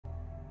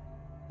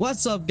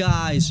What's up,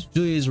 guys?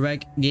 Julius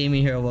Rec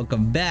Gaming here.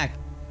 Welcome back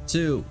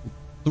to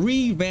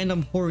 3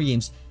 random horror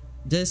games.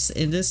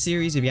 In this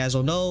series, if you guys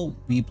don't know,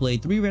 we play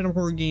 3 random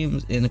horror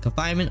games in the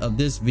confinement of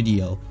this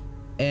video.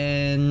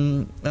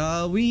 And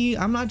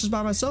I'm not just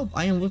by myself.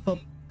 I am with a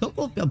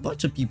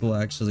bunch of people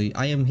actually.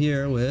 I am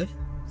here with,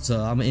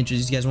 so I'm gonna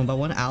introduce you guys one by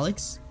one.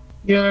 Alex.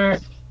 Yeah.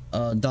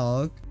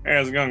 Dog. Hey,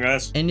 how's it going,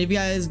 guys? And if you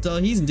guys,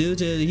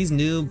 he's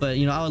new, but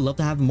you know, I would love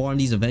to have him more on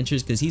these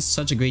adventures because he's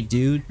such a great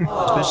dude.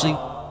 Especially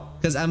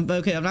because I'm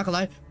not gonna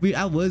lie,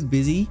 I was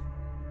busy,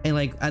 and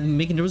like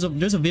there's a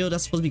video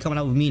that's supposed to be coming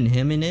out with me and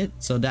him in it.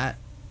 So that,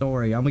 don't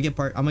worry, I'm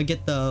gonna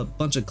get the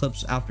bunch of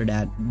clips after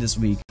that this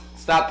week.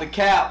 Stop the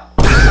cap.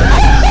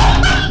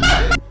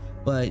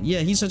 But yeah,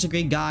 he's such a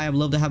great guy. I'd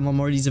love to have him on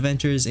more of these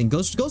adventures, and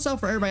goes out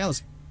for everybody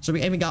else. So we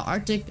got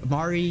Arctic,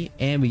 Mari,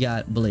 and we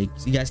got Blake.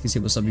 So you guys can see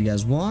what stuff you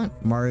guys want.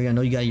 Mari, I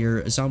know you got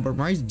your soundboard.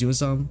 Mari's doing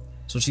some,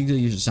 so she's gonna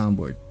use your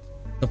soundboard.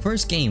 The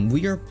first game,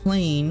 we are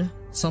playing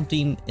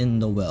something in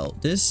the well.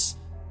 This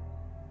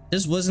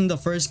wasn't the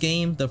first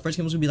game. The first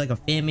game was gonna be like a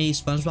fan-made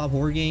SpongeBob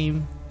horror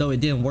game, though it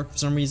didn't work for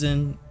some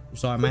reason.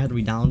 So I might have to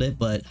re-download it.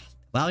 But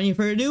without any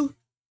further ado,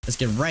 let's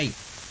get right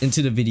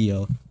into the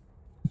video.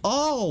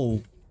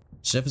 Oh,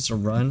 Chef is a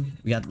run.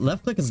 We got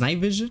left click is night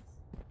vision.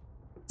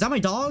 Is that my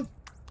dog?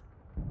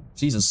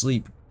 She's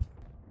asleep.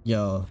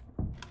 Yo.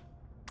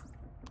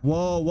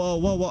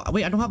 Whoa.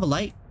 Wait, I don't have a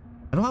light.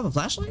 I don't have a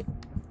flashlight.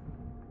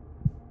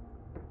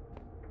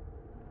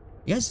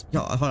 You guys, yo,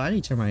 hold on, I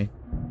need to turn my. You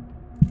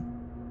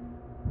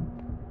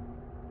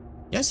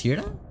guys hear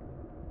that?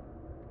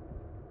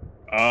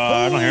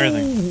 I don't hear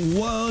anything.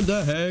 What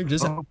the heck?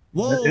 Just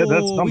whoa, yeah,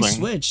 that's something. We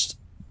switched.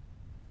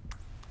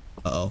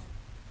 Uh-oh.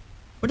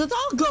 Where'd the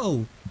dog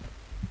go?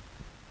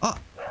 Oh,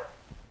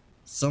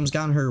 someone's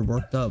gotten her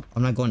worked up.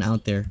 I'm not going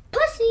out there.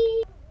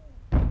 Pussy.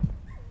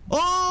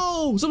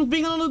 Oh, someone's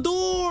banging on the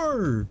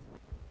door.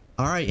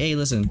 All right, hey,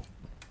 listen.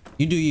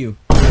 You do you.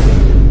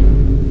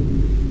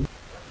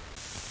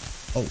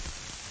 Oh.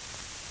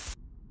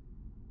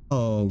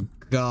 Oh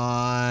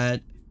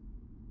God.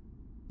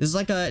 This is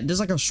like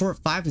a short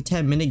 5 to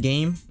 10 minute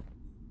game.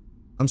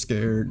 I'm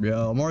scared,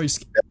 yo. I'm already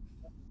scared.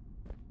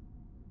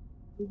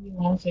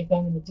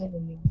 You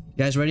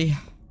guys ready?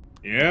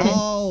 Yeah.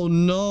 Oh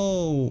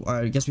no.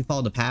 Alright, I guess we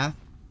follow the path.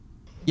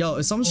 Yo,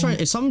 if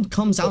someone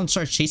comes out and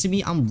starts chasing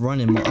me, I'm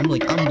running. I'm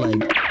like,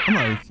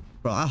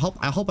 bro, I hope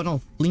I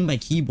don't fling my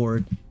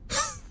keyboard.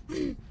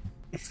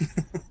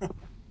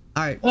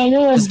 Alright. I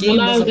know this game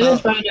is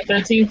about Friday the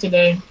 13th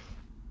today.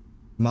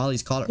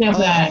 Molly's collar.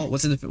 Yeah, oh,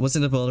 what's in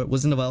the folder?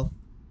 What's in the well?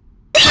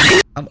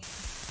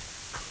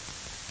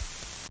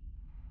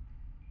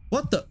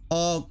 What the?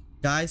 Oh,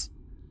 guys.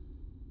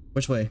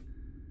 Which way?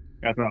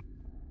 That's right.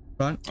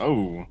 Front?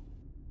 Oh.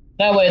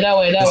 That way.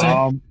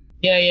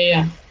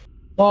 Yeah.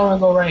 Don't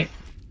go right.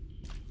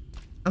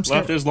 I'm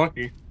scared. Left is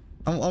lucky.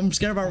 I'm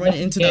scared about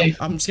running into them.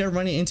 I'm scared of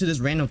running into this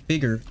random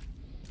figure.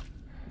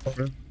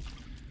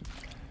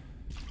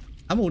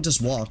 I'm gonna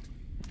just walk.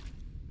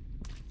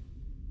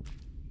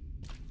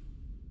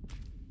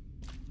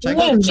 Should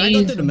I go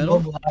through the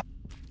middle?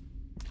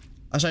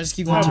 Or should I just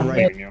keep going to the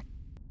right?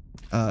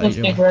 Let's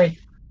take right.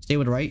 Stay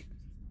with the right?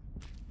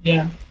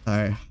 Yeah.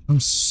 Alright.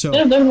 I'm so...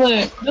 This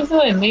is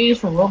like maze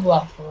from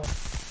Roblox.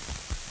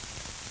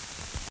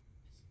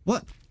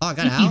 What? Oh, I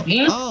got out?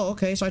 Oh,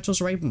 okay. So I chose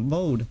the right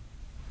mode.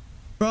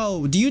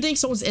 Bro, do you think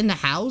someone's in the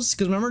house?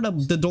 Because remember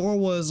the door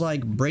was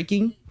like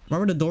breaking?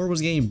 Remember the door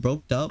was getting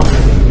broke up?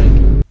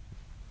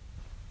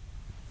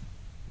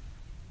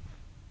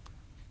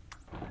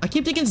 I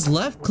keep thinking it's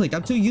left click.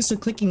 I'm too used to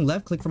clicking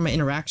left click for my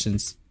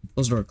interactions.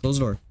 Close the door. Close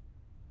the door.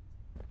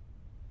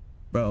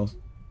 Bro.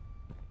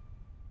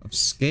 I'm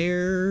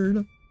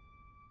scared.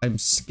 I'm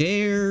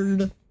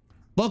scared.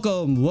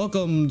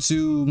 Welcome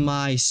to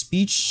my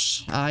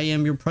speech. I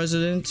am your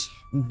president,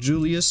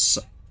 Julius.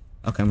 Okay,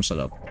 I'm gonna shut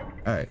up.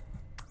 Alright.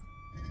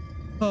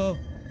 Oh.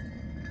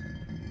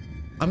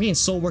 I'm getting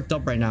so worked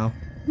up right now.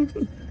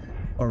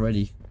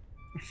 Already.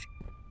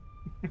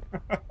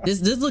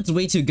 This looks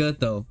way too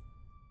good though.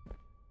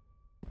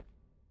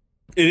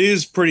 It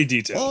is pretty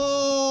detailed.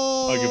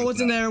 Oh,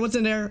 what's in there? What's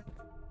in there?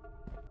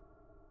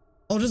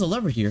 Oh, there's a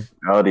lever here.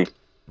 Howdy.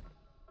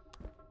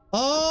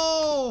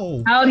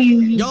 Oh! How do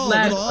you use yo, look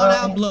at all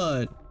that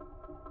blood.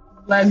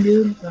 Black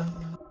dude.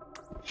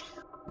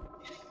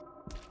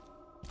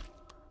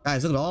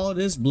 Guys, look at all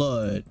this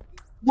blood.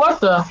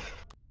 What the?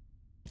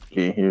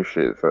 Can't hear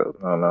shit, so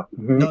I don't know.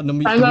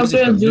 No, I got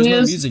there,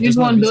 Julius. You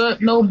want to do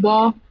it? No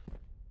ball.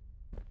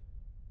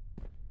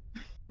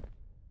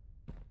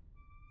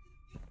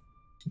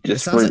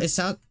 Just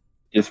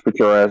put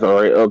your ass all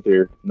right up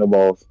there. No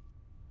balls.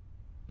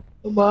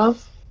 No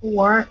balls.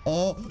 What?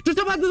 Oh, just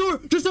up at the door!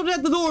 Just up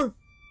at the door!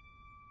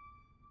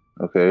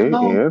 Okay,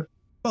 no. Yeah.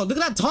 Bro, look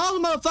at that tall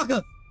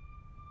motherfucker!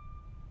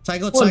 Should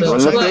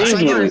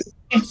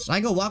I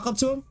go walk up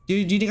to him? Do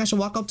you think I should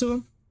walk up to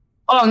him?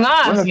 Oh,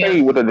 nice.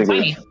 Yeah. What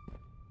the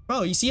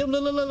Bro, you see him?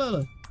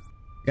 Look. You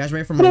guys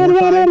ready for my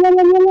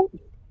horrifying?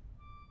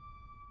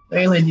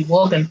 Very lady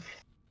walking.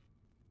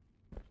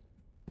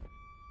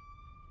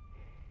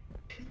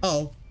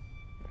 Oh.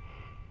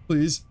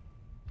 Please.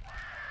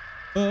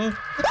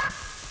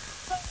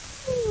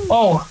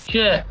 Oh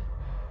shit.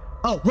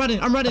 Oh, running!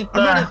 I'm running!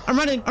 I'm running! I'm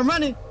running! I'm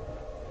running!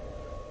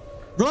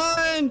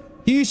 Run!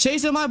 He's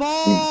chasing my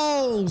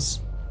balls!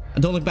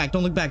 Don't look back!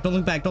 Don't look back! Don't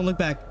look back! Don't look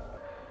back!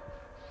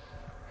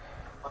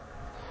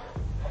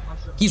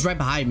 He's right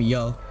behind me,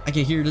 yo. I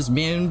can hear this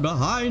man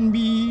behind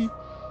me.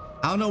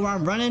 I don't know where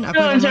I'm running. I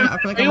feel like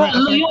I'm running. You wanna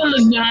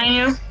look behind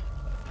you?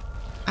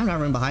 I'm not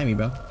running behind me,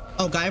 bro.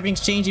 Oh god,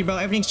 everything's changing, bro.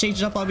 Everything's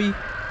changing up on me.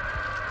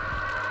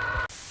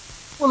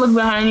 We'll look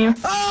behind you.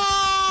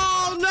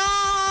 Oh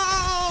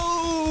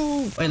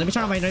no! Wait, let me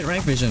turn on my night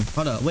vision.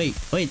 Hold up. Wait.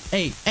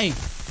 Hey,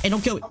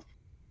 don't kill me.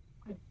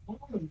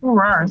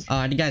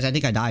 Alright. Guys, I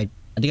think I died.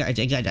 I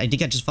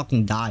think I just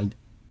fucking died.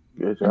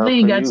 I think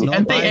he got you.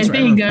 I think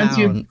he got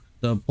you.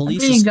 The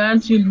police. I think he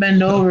got you.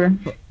 Bend over.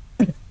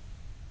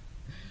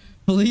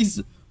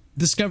 Police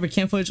discovered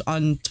cam footage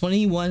on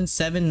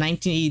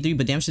 21/7/1983,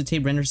 but damage to the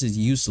tape renders is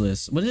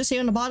useless. What did it say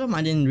on the bottom?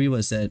 I didn't read what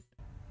it said.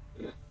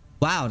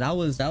 Wow, that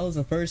was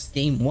the first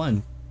game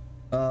one.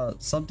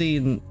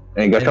 Something.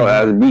 And got your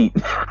ass beat.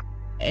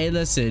 Hey,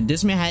 listen,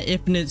 this man had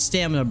infinite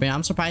stamina, man.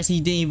 I'm surprised he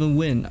didn't even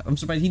win. I'm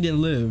surprised he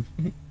didn't live.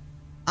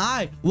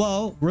 Alright,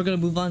 well, we're gonna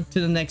move on to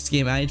the next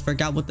game. I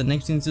forgot what the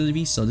next game's gonna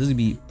be, so this is gonna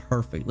be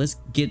perfect. Let's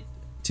get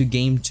to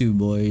game 2,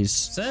 boys.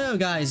 So,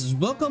 guys,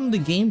 welcome to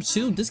game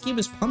 2. This game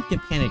is Pumpkin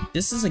Panic.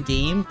 This is a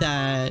game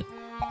that,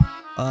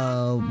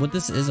 what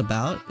this is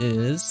about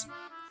is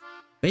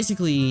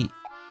basically,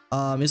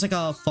 it's like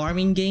a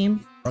farming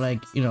game, or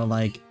like, you know,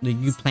 like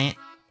you plant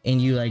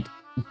and you like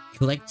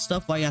collect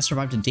stuff while you have to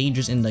survive the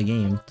dangers in the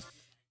game.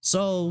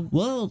 So,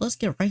 well, let's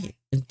get right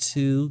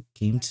into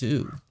game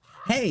 2.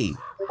 Hey,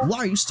 why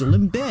are you still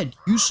in bed?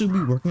 You should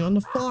be working on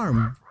the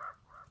farm.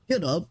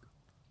 Get up.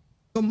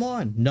 Come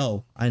on.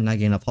 No, I'm not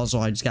getting up. Also,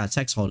 I just got a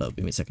text. Hold up.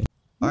 Give me a second.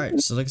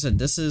 Alright, so like I said,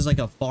 this is like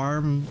a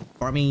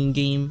farming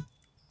game.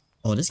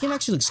 Oh, this game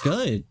actually looks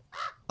good.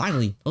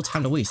 Finally, no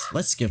time to waste.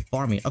 Let's get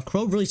farming. A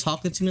crow really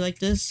talking to me like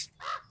this?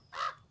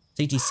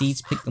 Take these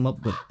seeds, pick them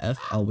up with F.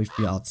 I'll wait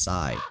for you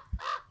outside.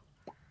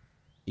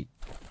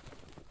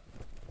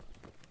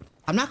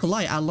 I'm not gonna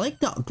lie, I like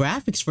the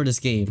graphics for this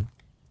game.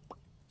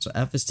 So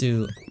F is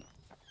to...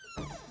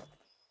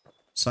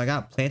 So I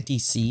got plant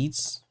these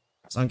seeds.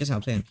 So I'm guessing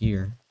I'll plant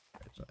here.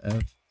 So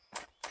F.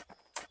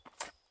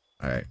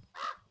 Alright.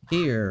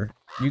 Here,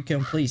 you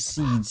can place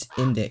seeds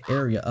in the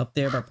area up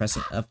there by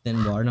pressing F,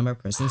 then water them by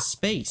pressing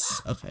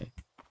space. Okay.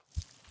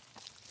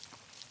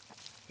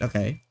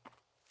 Okay.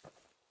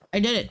 I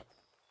did it!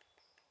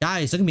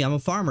 Guys, look at me, I'm a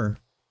farmer.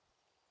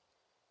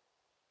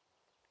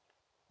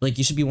 Blake,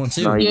 you should be one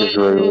too. No,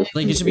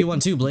 Blake, you should be one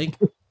too, Blake.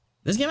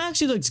 This game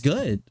actually looks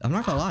good. I'm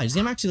not gonna lie. This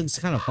game actually looks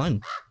kind of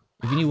fun.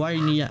 If you need water,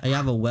 you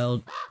have a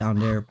well down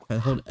there.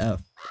 Hold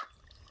F.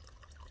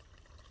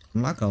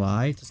 I'm not gonna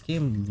lie. This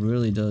game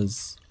really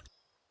does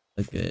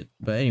look good.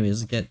 But anyways,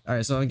 let's get...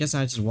 Alright, so I guess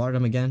I just water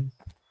them again.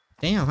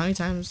 Damn, how many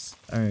times?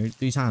 Alright,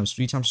 3 times.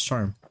 3 times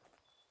charm.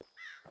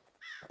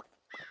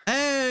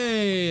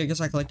 Hey! I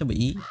guess I collect them with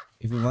E.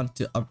 If you want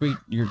to upgrade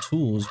your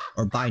tools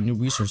or buy new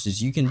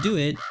resources, you can do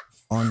it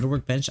on the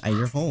workbench at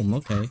your home.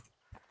 Okay.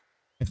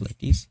 I collect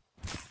these.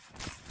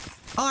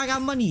 Oh, I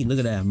got money. Look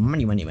at that.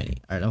 Money.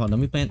 Alright, hold on. Let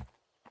me plant.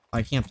 Oh,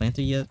 I can't plant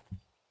it yet.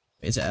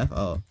 It's F.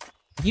 Oh.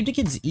 I keep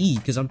thinking it's E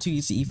because I'm too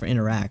used to E for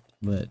interact,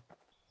 but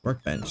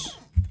workbench.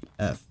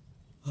 F.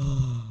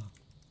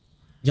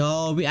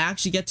 Yo, we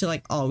actually get to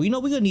like, oh, you know,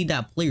 we're gonna need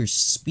that player's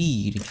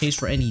speed in case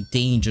for any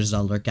dangers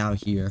that lurk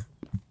out here.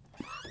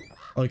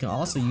 Or you can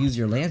also use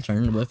your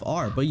lantern with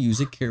R, but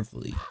use it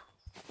carefully.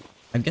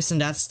 I'm guessing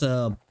that's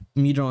the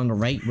meter on the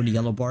right where the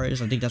yellow bar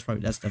is. I think that's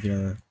probably that stuff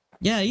here.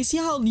 Yeah, you see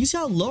how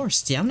low our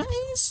stamina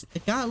is?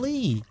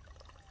 Golly.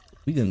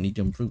 We're gonna need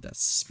to improve that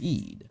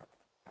speed.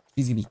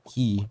 Speed's gonna be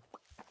key.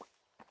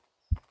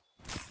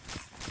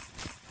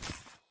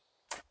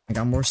 I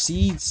got more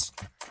seeds.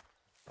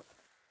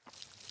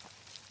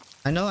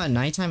 I know at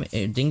nighttime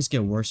things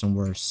get worse and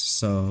worse,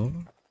 so...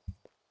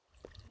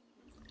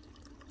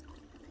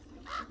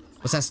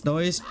 What's that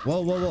noise?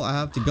 Whoa, I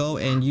have to go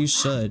and you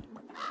should.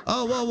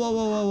 Oh,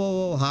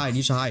 whoa, hide,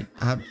 you should hide.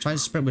 I have tried to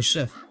sprint with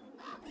shift.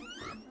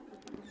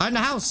 Hide in the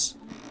house!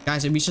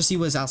 Guys, we should see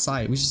what's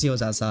outside.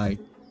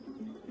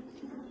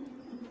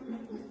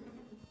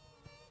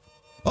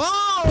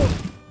 Oh!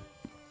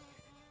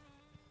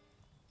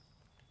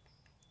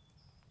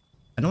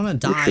 I don't want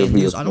to die and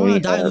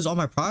lose all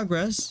my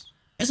progress.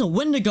 It's a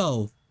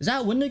Wendigo. Is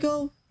that a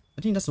Wendigo?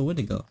 I think that's a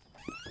Wendigo.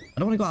 I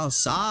don't want to go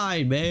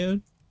outside,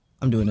 man.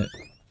 I'm doing it.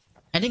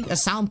 I think a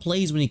sound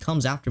plays when he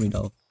comes after me,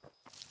 though.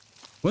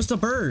 Where's the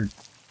bird?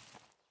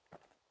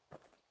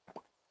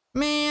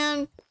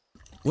 Man.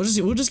 We'll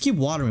just keep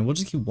watering.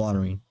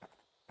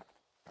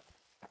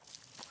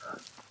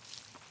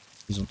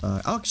 Please don't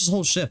die. Oh, just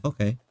hold shift.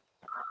 Okay.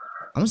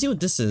 I'm gonna see what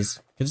this is.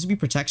 Could this be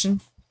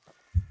protection?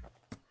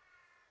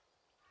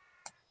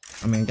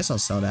 I mean, I guess I'll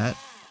sell that.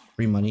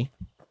 Free money.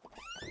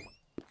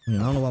 I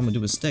mean, I don't know what I'm gonna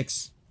do with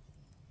sticks.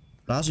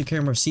 Allows you to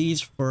carry more seeds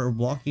for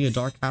walking a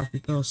dark path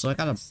refill, so I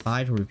gotta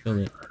buy to refill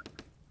it.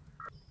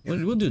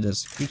 We'll do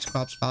this. Future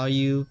crops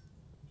value.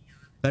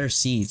 Better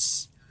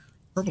seeds.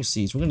 Purple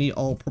seeds. We're gonna need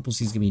all purple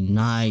seeds. Gonna be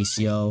nice,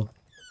 yo.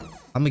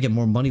 I'm gonna get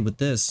more money with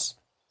this.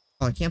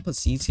 Oh, I can't put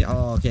seeds here.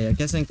 Oh, okay. I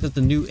guess because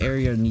the new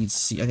area needs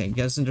seeds. Okay, I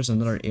guess there's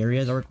another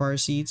area that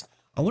requires seeds.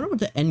 I wonder what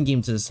the end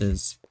game to this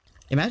is.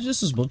 Imagine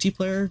this was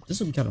multiplayer. This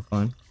would be kind of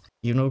fun.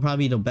 You know,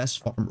 probably the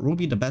best farm. We'll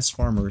be the best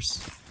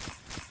farmers.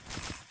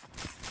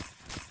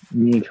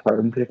 You need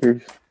carbon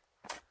pickers?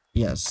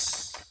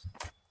 Yes.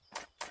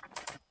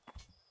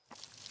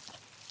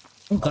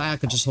 I'm glad I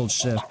could just hold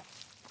shift.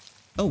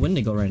 Oh,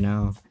 Wendigo right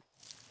now.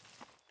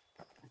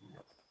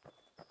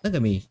 Look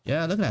at me.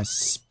 Yeah, look at that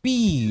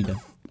speed.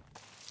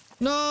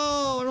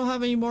 No, I don't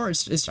have any more.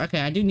 It's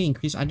okay. I do need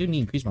to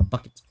increase my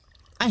buckets.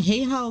 I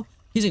hate how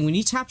when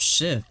you tap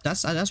shift.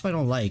 That's what I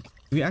don't like.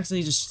 If you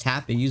actually just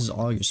tap, it uses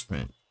all your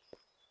sprint.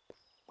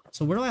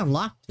 So where do I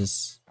unlock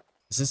this?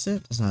 Is this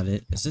it? That's not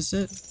it. Is this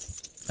it?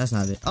 That's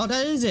not it. Oh,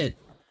 that is it.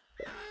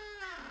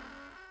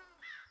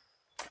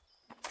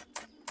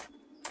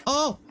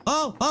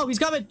 Oh, he's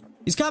coming.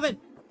 He's coming.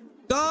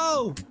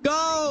 Go.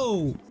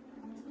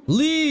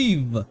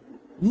 Leave.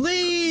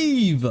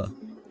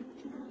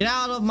 Get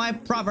out of my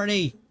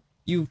property,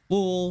 you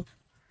fool.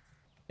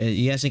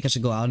 You guys think I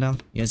should go out now?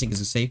 You guys think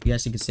it's safe? You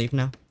guys think it's safe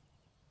now?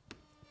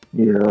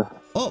 Yeah.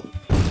 Oh.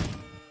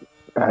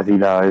 As he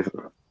dies.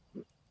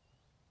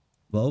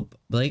 Well,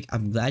 Blake,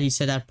 I'm glad you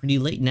said that pretty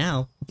late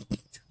now.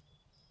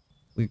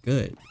 We're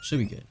good. Should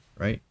be good,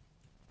 right?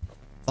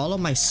 Follow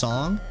my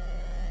song.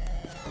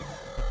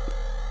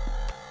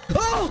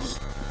 Oh!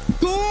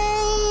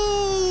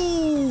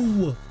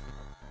 Go!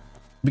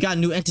 We got a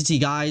new entity,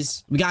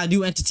 guys. We got a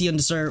new entity on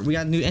the server. We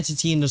got a new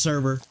entity in the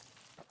server.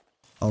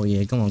 Oh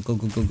yeah, come on, go.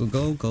 You know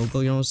what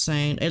I'm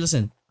saying? Hey,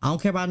 listen, I don't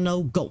care about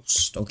no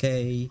ghost,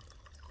 okay?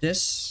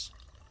 Don't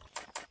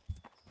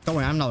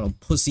worry, I'm not a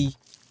pussy.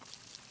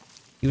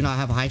 Even though I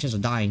have a high chance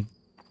of dying.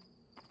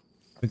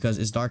 Because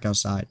it's dark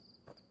outside.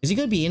 Is he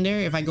gonna be in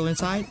there if I go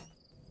inside?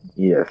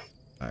 Yes.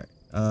 Alright.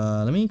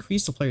 Let me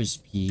increase the player's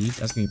speed.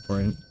 That's gonna be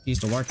important. Increase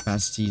the water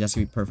capacity. That's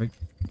gonna be perfect.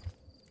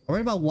 I'm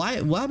worried about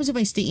what happens if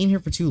I stay in here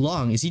for too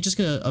long? Is he just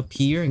gonna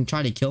appear and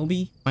try to kill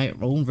me? My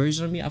own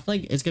version of me? I feel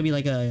like it's gonna be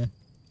like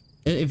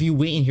if you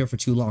wait in here for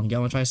too long. You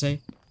know what I'm trying to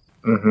say?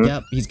 Mm-hmm.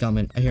 Yep, he's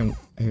coming. I hear him.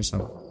 I hear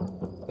some.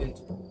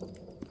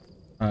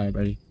 Alright,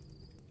 ready.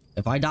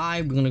 If I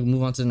die, we're gonna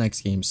move on to the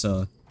next game.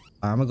 So,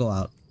 I'm gonna go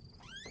out.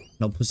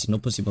 No pussy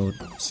mode.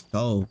 Let's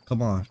go.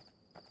 Come on.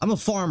 I'm a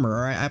farmer,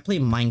 alright? I play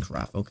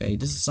Minecraft, okay?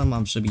 This is something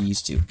I should be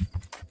used to.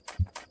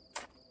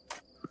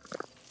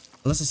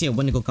 Unless I see a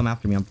Wendigo come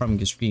after me, I'm probably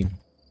gonna scream.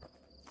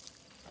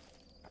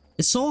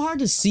 It's so hard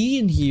to see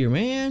in here,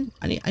 man.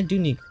 I do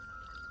need.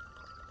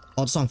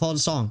 Follow the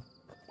song.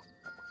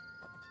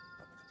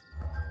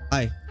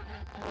 Hi.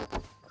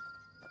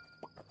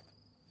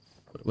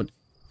 What?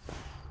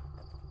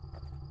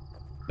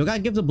 Do I gotta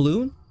give the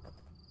balloon?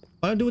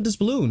 What do I do with this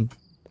balloon?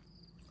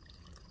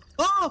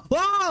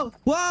 Oh!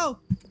 Whoa!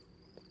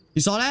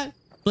 You saw that?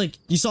 Blake,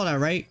 you saw that,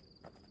 right?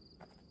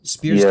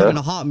 Spear's coming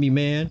to haunt me,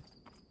 man.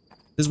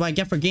 This is what I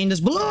get for getting this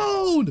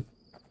balloon!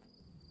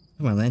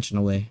 Put my lantern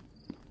away.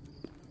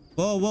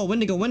 Whoa,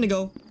 Wendigo.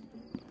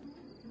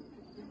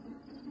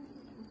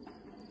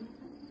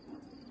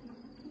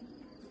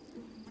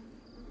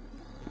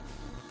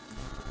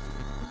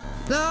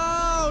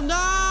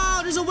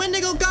 No! There's a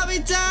Wendigo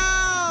coming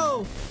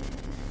down!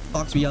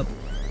 Fucks me up.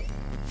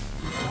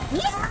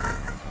 No!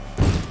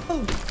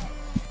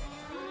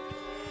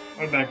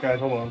 I'm back, guys.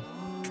 Hold on.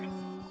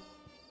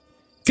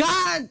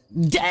 God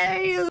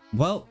damn!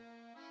 Well,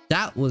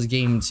 that was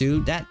game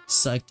 2. That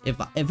sucked.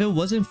 If it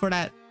wasn't for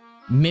that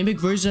mimic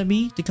version of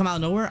me to come out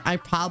of nowhere, I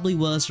probably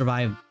would have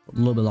survived a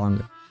little bit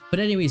longer.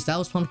 But anyways, that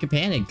was Pumpkin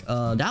Panic.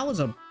 That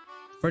was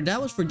for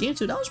game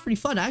 2. That was pretty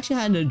fun. I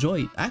actually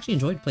enjoyed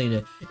playing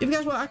it. If you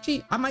guys want,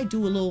 I might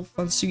do a little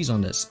fun series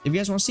on this. If you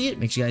guys want to see it,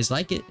 make sure you guys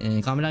like it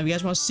and comment down if you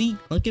guys want to see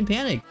Pumpkin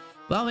Panic.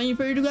 Without any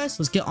further ado, guys,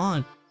 let's get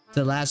on to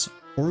the last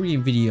horror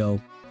game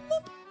video.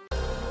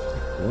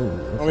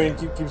 Whoa, okay. I mean,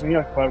 keeps me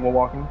occupied while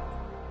walking.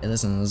 Hey,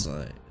 listen, it's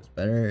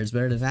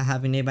better than not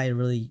having anybody to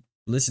really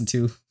listen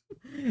to.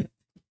 Yeah,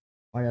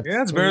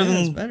 it's better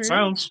than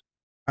silence.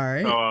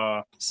 Alright.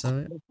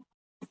 So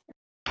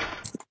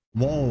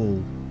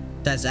whoa.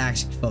 That's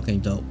actually fucking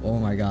dope. Oh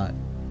my god.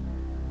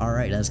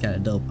 Alright, that's kind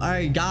of dope.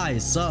 Alright,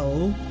 guys,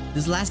 so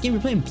this last game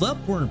we're playing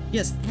BLOODBORNE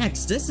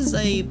PSX. This is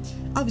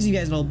obviously you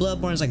guys know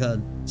BLOODBORNE is like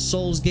a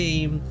Souls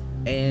game,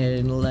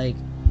 and like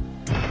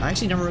I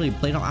actually never really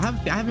played it. I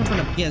have it for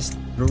the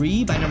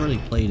PS3, but I never really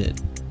played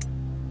it.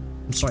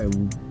 I'm sorry,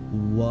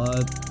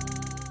 what?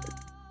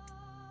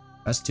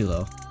 That's too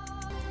low.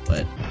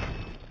 But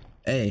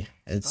hey,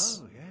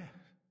 it's. Oh yeah,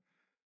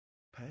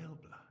 pale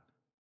blood.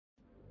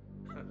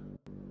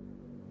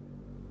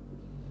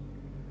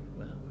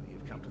 Well,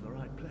 you've come to the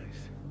right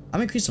place.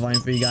 I'm increased the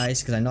volume for you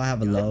guys because I know I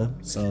have a low,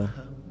 so.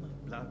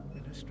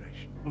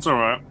 That's all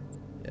right.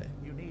 Yeah.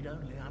 You need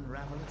only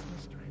unravel its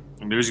mystery.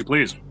 Do as you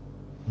please.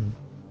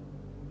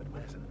 But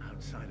where's an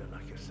outsider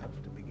like yourself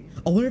to begin?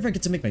 I wonder if I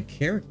get to make my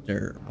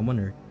character. I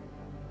wonder.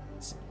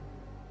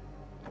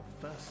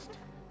 First,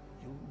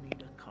 you'll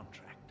need a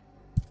contract.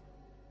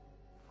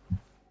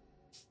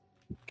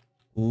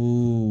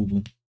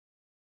 Ooh.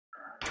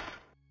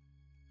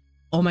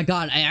 Oh my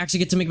god, I actually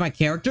get to make my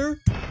character?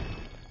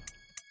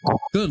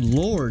 Good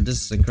lord,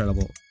 this is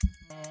incredible.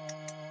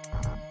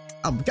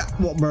 Oh god,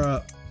 well,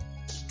 bruh.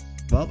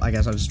 Well, I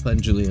guess I'll just play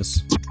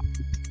Julius.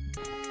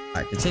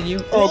 Alright, continue.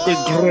 Oh, good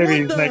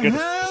gravy, naked.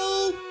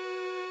 Hell?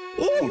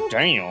 Oh,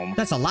 damn.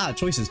 That's a lot of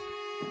choices.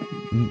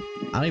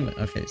 I don't even.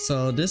 Okay,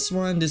 so this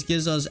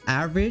gives us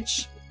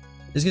average.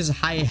 This gives us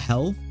high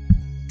health.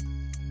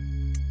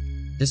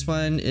 This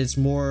one is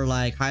more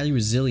like highly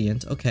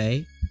resilient.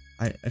 Okay.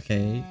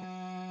 Okay.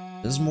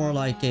 This is more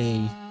like a.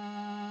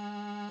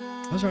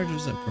 What's our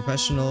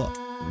professional,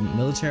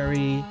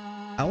 military?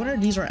 I wonder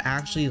if these are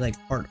actually like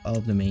part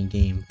of the main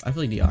game. I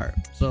feel like they are.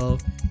 So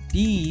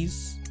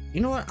these,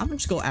 you know what? I'm gonna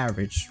just go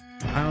average.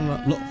 I don't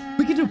know. Look,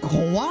 we can do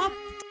co-op.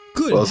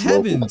 Good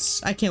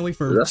heavens! I can't wait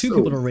for two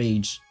people to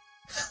rage.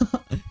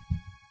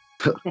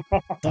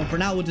 Well, for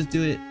now we'll just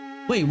do it.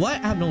 Wait, what?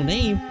 I have no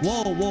name.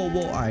 Whoa, whoa,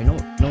 whoa! All right,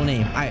 no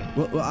name. All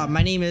right,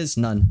 my name is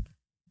None.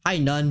 Hi,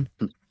 None.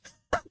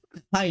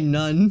 Hi,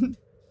 None.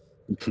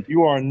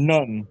 You are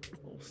none.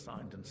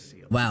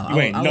 Wow,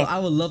 I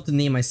would love to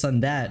name my son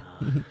that.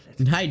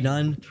 Hi,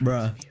 None,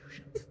 bruh.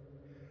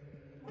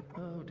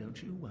 Oh,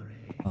 don't you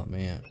worry. Oh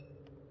man.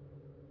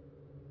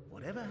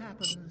 Whatever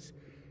happens,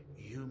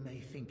 you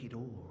may think it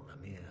all a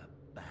mere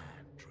bad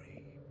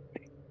dream.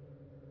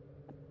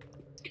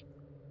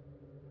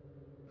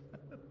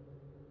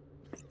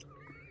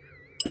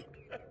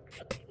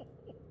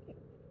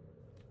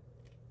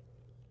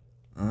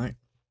 All right.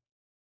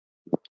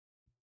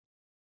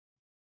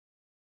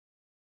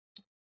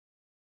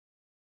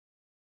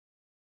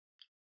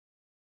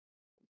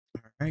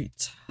 All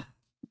right.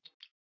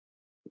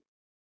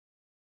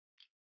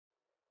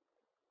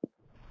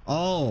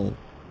 Oh.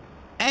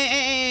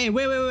 Hey,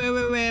 wait.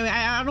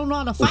 I don't know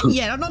how to fight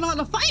yet. I don't know how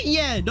to fight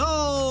yet.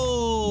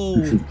 No.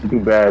 Too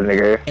bad,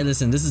 nigga. Hey,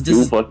 listen, this is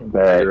Too fucking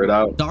bad. Figure it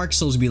out. Dark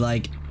Souls be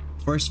like,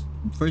 first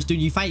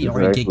dude you fight, you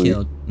already get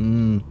killed.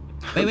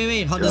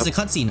 Wait. How does the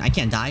cutscene? I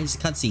can't die. It's a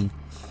cutscene.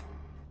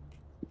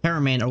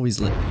 Cameraman always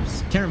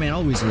lives. Cameraman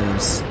always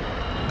lives.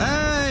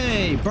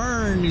 Hey,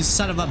 burn, you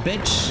son of a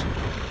bitch.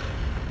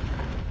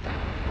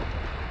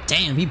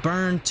 Damn, he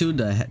burned to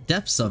the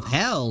depths of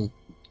hell.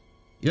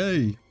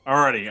 Yay.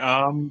 Alrighty,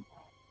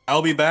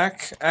 I'll be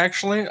back,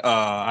 actually.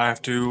 I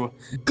have to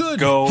Good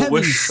go heavens.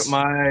 wish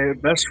my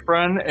best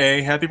friend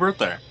a happy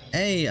birthday.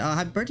 Hey,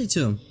 happy birthday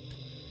to him.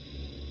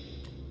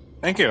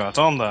 Thank you, I'll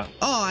tell him that.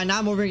 Oh, and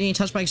I'm over getting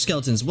touched by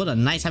skeletons. What a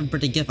nice happy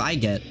birthday gift I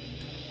get.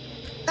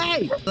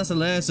 Hey, listen.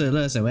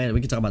 Wait, we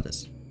can talk about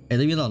this. Hey,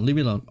 leave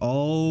me alone.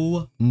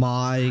 Oh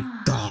my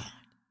god.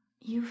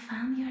 You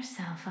found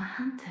yourself a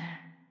hunter.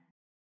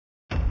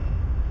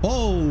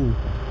 Whoa.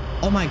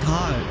 Oh my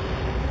god.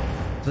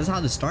 This is how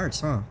this starts,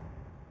 huh?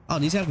 Oh,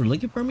 these guys were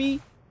looking for me?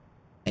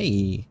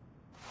 Hey.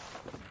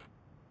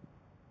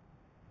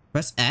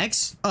 Press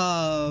X?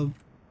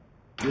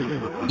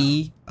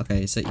 E.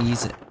 Okay, so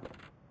E's it.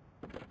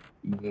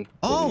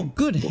 Oh,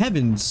 good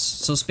heavens.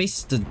 So space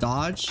is to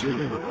dodge.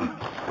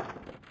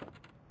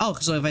 Oh,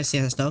 so if I say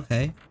that's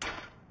okay.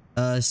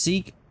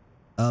 Seek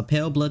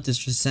pale blood to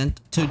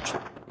transcend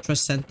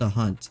the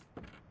hunt.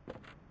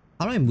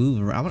 How do I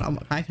move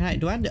around? I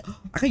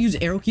can use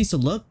arrow keys to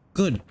look?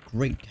 Good,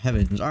 great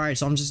heavens. Alright,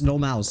 so I'm just no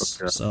mouse.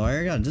 Okay. So here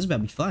we go. This is about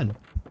to be fun.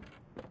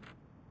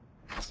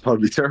 It's about to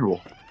be terrible.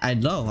 I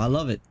know, I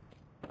love it.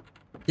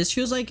 This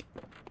feels like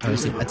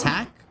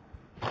attack.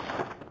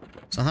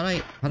 So how do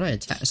I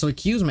attack? So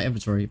Q is my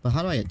inventory, but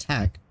how do I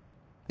attack?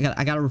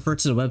 I gotta refer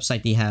to the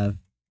website they have.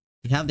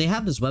 They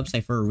have this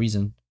website for a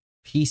reason.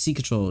 PC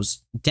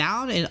controls.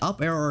 Down and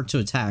up arrow to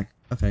attack.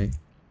 Okay.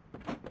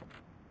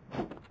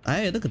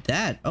 Hey, look at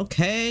that.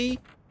 Okay.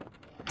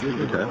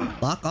 Okay.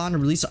 Lock on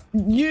and release.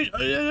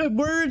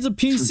 Words of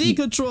PC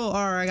control.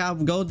 All right, I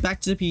gotta go back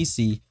to the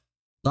PC.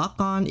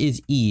 Lock on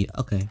is E.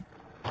 Okay.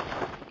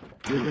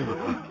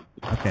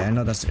 Okay, I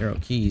know that's the arrow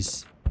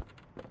keys.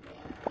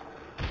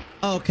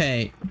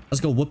 Okay,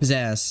 let's go whoop his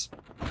ass.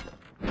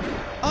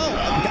 Oh.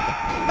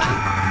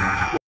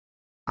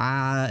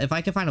 If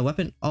I can find a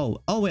weapon. Oh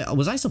wait,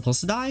 was I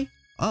supposed to die?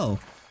 Oh.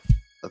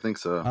 I think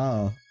so.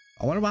 Oh,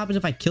 I wonder what happens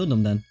if I killed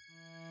him then.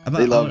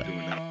 They love doing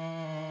that.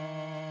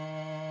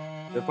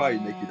 They'll probably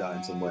make you die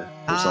in some way.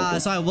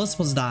 So I was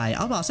supposed to die.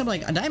 I was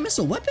like, did I miss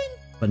a weapon?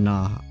 But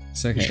nah,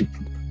 it's okay.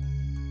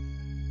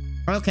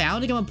 Okay, I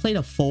don't think I'm gonna play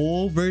the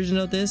full version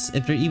of this,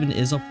 if there even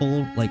is a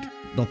full, like,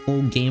 the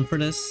full game for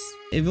this.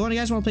 If you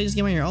guys want to play this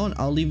game on your own,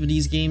 I'll leave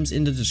these games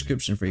in the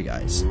description for you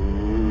guys.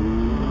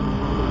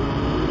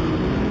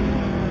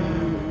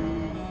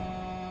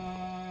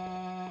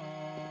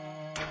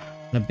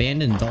 An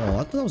abandoned doll.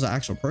 I thought that was an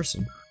actual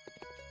person.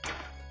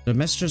 The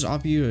messengers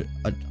offer you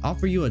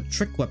a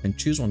trick weapon.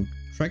 Choose one.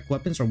 Trick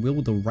weapons are wielded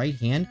with the right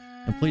hand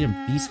and play in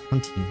beast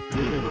hunting.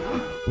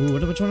 Ooh,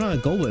 which one do I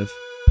go with?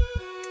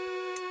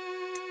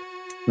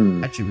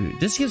 Attribute.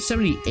 This gives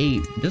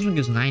 78. This one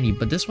gives 90,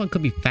 but this one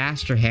could be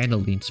faster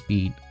handling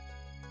speed.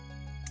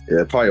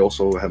 Yeah, probably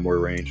also have more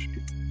range.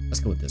 Let's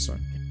go with this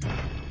one.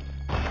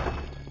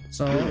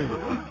 So,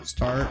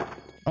 start.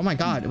 Oh my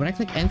god, when I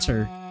click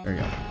enter, there we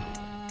go.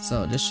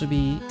 So, this should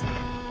be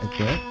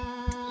equip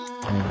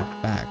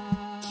and back.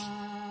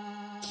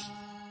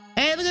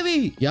 Hey, look at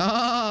me! Yeah,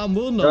 I'm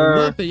moving the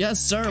weapon. Yes,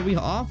 sir. We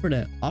offered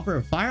it. Offer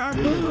a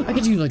firearm? I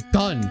could use a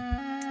gun.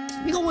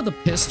 We going with the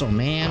pistol,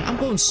 man. I'm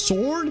going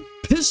sword,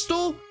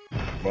 pistol.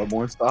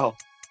 Bloodborne style.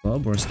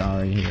 Bloodborne style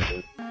right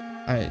here.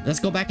 Alright, let's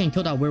go back and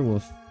kill that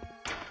werewolf.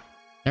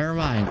 Never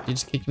mind. You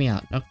just kicked me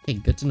out. Okay,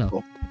 good to know.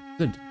 Cool.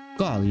 Good.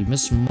 Golly,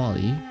 Miss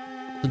Molly.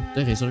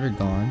 Okay, so they're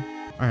gone.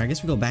 Alright, I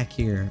guess we go back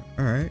here.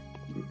 Alright.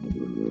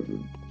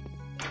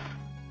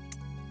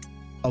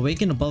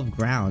 Awaken above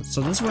ground.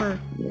 So this is where.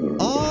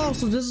 Oh,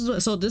 so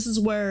this is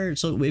where.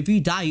 So if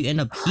you die, you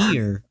end up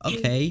here.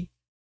 Okay.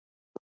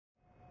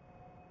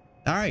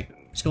 All right.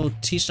 Let's go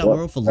teach that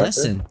werewolf a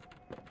lesson.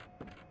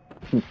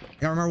 I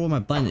gotta remember what my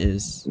button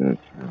is.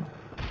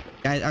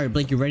 Guys, all right,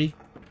 Blake, you ready?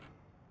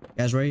 You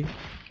guys ready?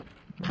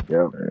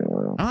 Yeah. I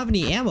don't have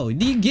any ammo.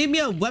 Do you give me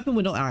a weapon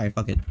with no? All right,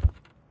 fuck it.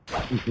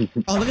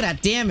 Oh, look at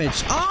that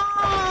damage.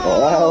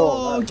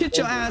 Oh, get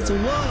your ass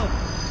whoa.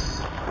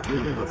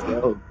 Let's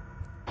go.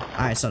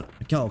 Alright, so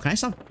yo, can I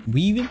stop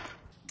weaving?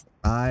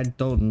 I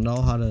don't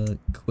know how to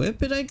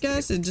equip it, I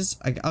guess. It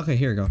just okay,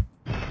 here we go.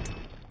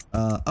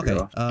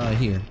 Okay,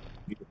 here.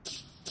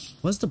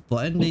 What's the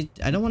button?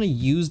 I don't want to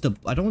use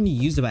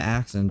it by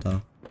accident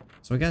though.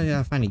 So we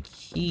gotta find a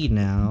key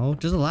now.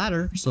 There's a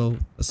ladder, so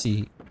let's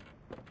see.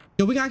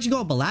 Yo, we can actually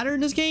go up a ladder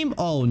in this game?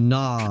 Oh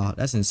nah.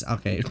 That's insane.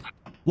 Okay.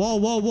 Whoa,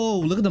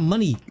 look at the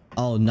money.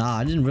 Oh nah,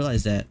 I didn't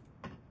realize that.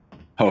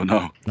 Oh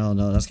no.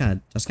 No, that's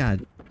kinda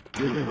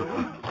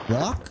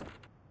walk?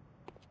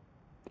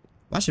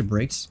 Watch your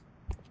brakes.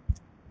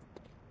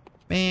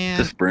 Man.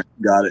 Just sprint.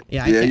 Got it.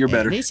 Yeah, you're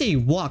better. They say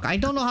walk. I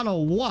don't know how to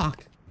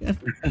walk.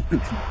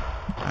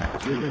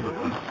 Alright.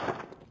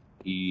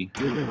 You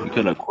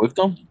could have equipped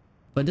them?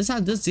 But this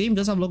game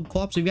does have local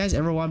co-op, so if you guys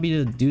ever want me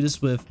to do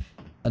this with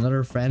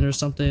another friend or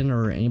something,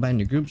 or anybody in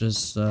your group,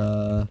 just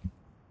say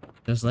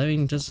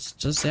in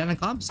the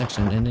comment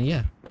section, and then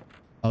yeah.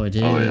 Oh, it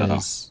is. Oh,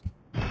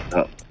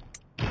 yeah.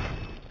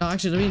 No,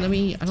 actually, let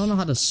me. I don't know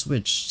how to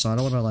switch, so I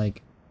don't want to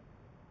like.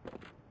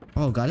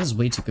 Oh god, this is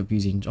way too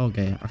confusing.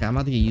 Okay, I'm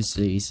about to get used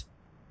to these.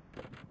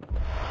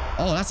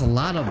 Oh, that's a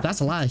lot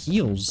of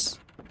heals.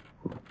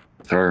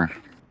 Sure.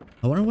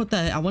 I wonder what the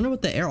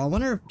arrow. I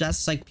wonder if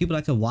that's like people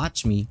that could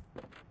watch me,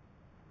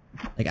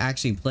 like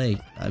actually play.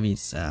 I mean,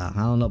 I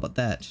don't know about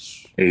that.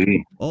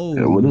 Hey. Oh.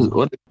 Yeah,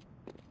 what?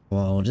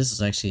 Whoa, this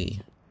is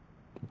actually.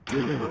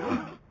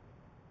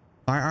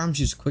 Firearms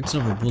use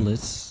quicksilver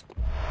bullets.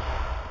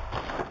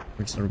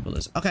 Quicksilver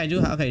bullets. Okay, I do.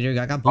 Okay, there you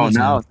go. I got bullets. Oh,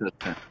 now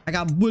I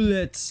got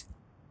bullets.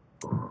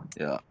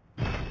 Yeah.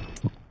 I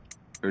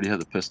already had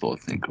the pistol, I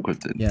think,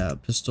 equipped it. Yeah,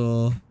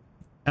 pistol.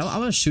 I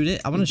want to shoot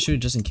it. I want to shoot it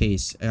just in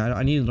case.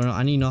 I need to learn.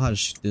 I need to know how to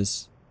shoot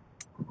this.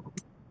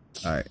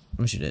 All right, let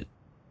me shoot it.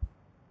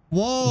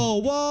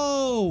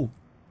 Whoa!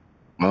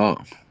 Oh.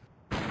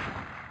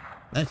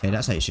 Okay,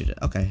 that's how you shoot it.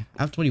 Okay,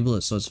 I have 20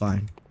 bullets, so it's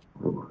fine.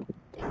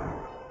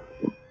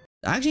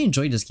 I actually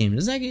enjoyed this game.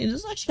 This is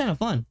actually kind of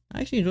fun.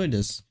 I actually enjoyed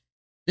this.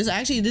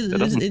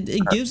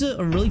 It gives it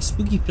a really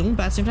spooky feeling,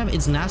 but at the same time,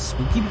 it's not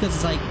spooky because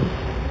it's like,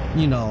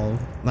 you know,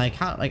 like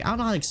how, like I don't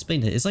know how to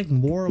explain it. It's like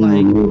more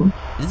like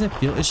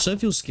it should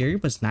feel scary,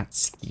 but it's not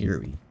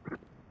scary.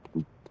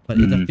 But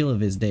the feel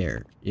of it's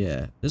there.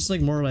 Yeah, this is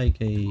like more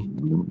like a.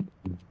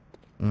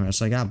 Alright,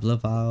 so I got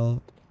blood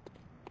vial.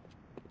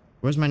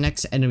 Where's my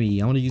next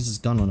enemy? I want to use this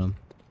gun on him.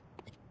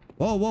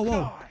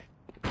 Whoa!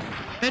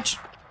 Bitch!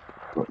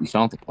 You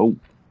sound like, oh,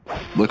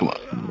 look him up.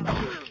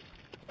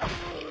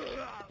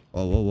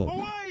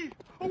 Whoa!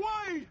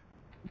 Away!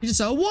 You just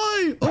said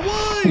away!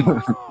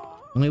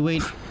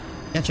 Wait.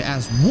 Got your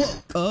ass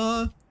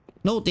whoop.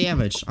 No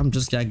damage. I'm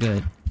just that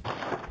good.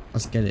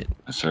 Let's get it.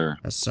 Yes, sir.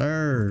 Yes,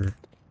 sir.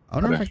 I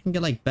wonder if I can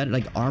get like better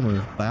like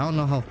armor, but I don't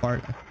know how far.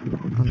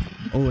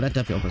 Oh, that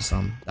definitely opens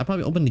some. That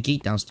probably opened the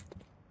gate downstairs.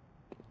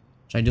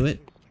 Should I do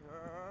it?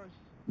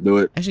 Do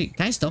it. Actually,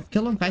 can I stealth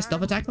kill him? Can I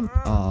stealth attack him?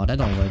 Oh, that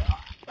don't work.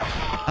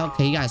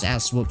 Okay, you guys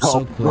ass whooped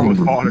so quick.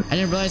 I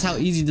didn't realize how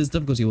easy this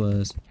difficulty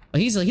was.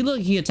 But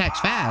he attacks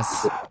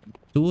fast.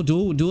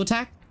 Do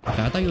attack?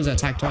 Okay, I thought he was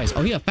attack twice.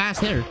 Oh, he a fast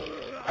hitter.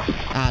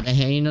 Ah, that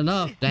ain't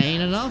enough. That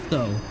ain't enough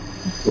though.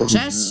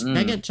 Chest? Can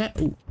I get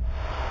chest? Ooh.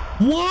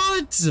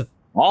 What?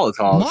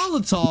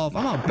 Molotov.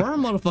 I'm a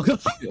burn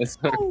motherfucker. Yes,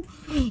 sir.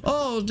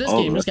 Oh, this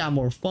game just got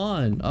more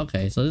fun.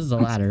 Okay, so this is the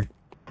ladder.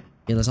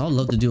 Yeah, I would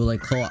love to do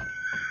like co-op.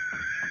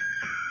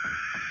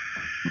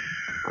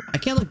 I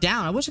can't look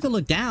down. I wish I could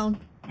look down.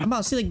 I'm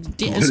about to see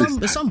like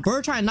is some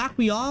bird trying to knock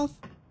me off?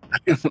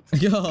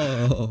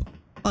 Yo.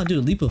 Oh, dude,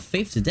 a leap of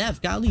faith to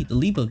death. Golly, the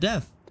leap of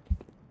death.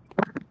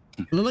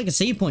 It look like a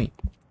save point.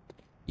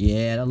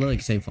 Yeah, that look like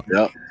a save point.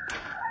 Yep.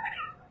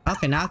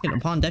 Okay, now I can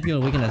upon death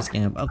you'll awaken that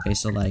scam. Okay,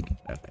 so like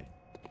okay.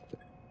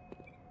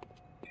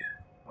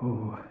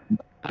 Oh.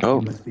 Oh.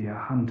 You must be a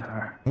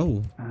hunter.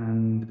 Oh.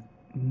 And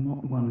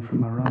not one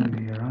from around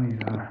here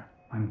either.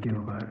 I'm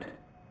Gilbert.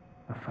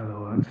 a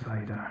fellow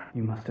outsider.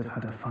 You must have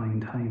had a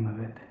fine time of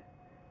it.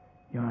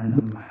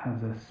 Yarnum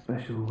has a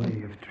special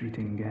way of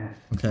treating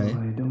guests. Okay.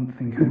 Well, I don't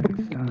think I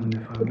could stand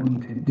if I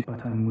wanted to,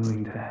 but I'm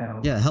willing to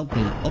help. Yeah, help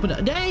me. Open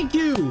it. Thank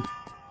you!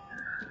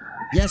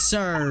 Yes,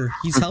 sir.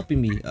 He's helping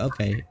me.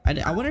 Okay.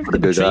 I wonder if he can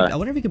betray. I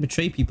wonder if he can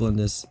betray people in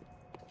this.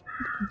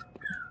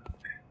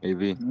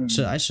 Maybe.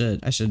 I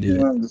should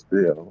do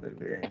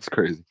it. That's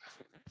crazy.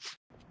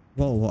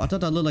 Whoa, I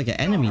thought that looked like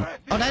an enemy.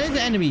 Oh, that is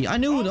the enemy. I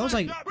knew it. I was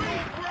like,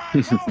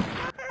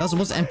 that was the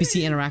most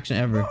NPC interaction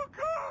ever.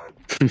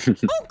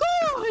 Oh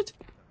God!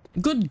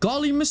 Good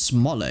golly, Miss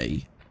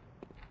Molly.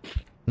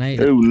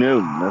 Oh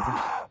no,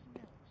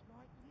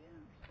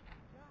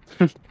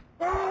 nothing.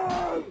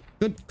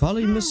 Good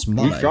golly, Miss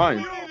Molly. He's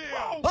trying.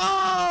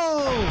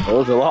 Oh! There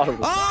was a lot of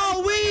them.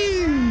 Oh, we!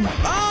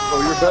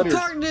 Oh, you're better.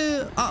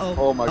 Uh-oh.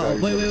 Oh my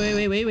God.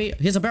 Wait.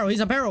 Here's a barrel.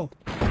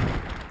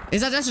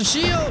 Is that's a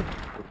shield?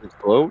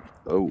 Explode?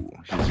 Oh,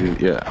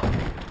 yeah.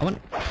 I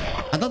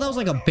thought that was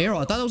like a barrel.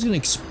 I thought it was gonna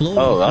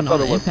explode I thought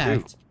it was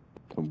impact.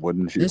 A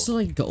wooden shield. This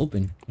looks like it could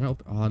open. Oh,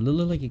 it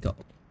looks like it could.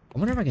 I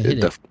wonder if I can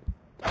hit it.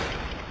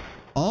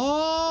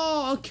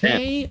 Oh,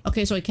 okay. Damn.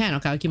 Okay, so I can.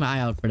 Okay, I'll keep my eye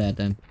out for that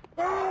then.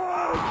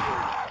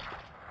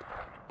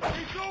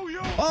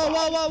 Oh,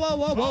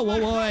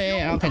 whoa.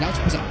 Yeah, okay, that's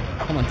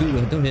come on, do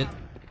hit.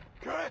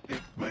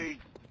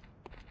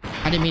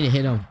 I didn't mean to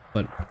hit him,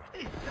 but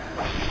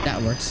that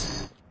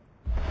works.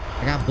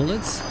 I got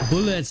bullets.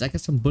 I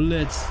got some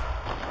bullets.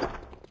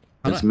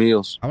 It's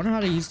meals. I wonder how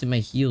to use my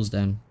heals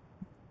then.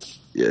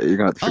 Yeah, you're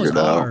gonna have to figure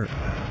that R. out.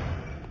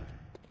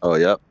 Oh,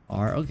 yep.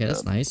 R. Okay,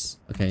 that's nice.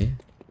 Okay.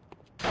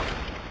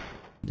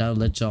 That'll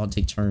let y'all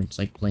take turns,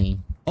 like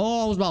playing.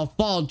 Oh, I was about to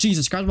fall.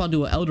 Jesus Christ, I was about to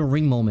do an Elden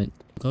Ring moment.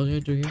 Go here,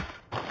 through here.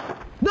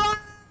 No!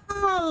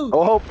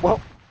 Oh,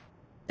 well.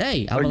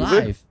 Hey, I'm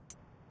alive.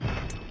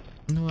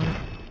 You know what?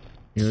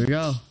 Here we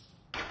go.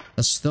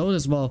 Let's throw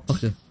this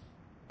motherfucker.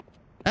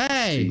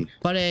 Hey,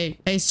 buddy.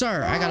 Hey,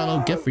 sir, I got a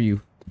little gift for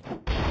you.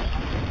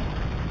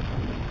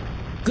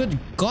 Good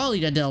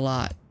golly, that did a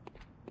lot.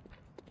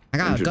 I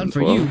got a gun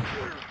for you.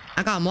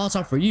 I got a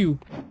Molotov for you.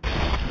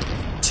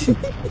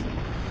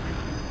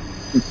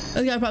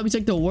 That guy probably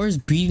took the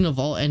worst beating of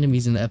all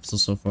enemies in the episode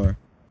so far.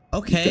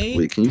 Okay.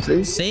 Wait, can you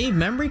save? Save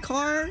memory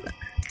card?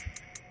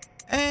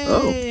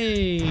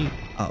 Hey!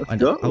 Oh, I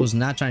was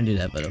not trying to do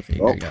that, but okay,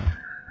 there you go.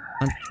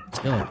 Let's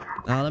go.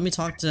 Now let me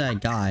talk to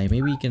that guy.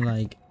 Maybe he can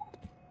like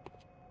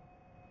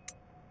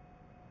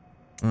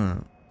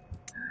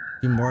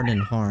do more than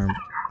harm.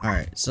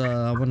 Alright, so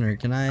I wonder,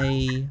 can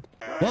I...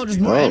 Whoa, there's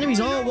more enemies!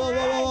 Oh,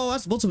 whoa,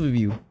 that's multiple of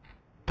you.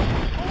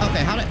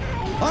 Okay, how did...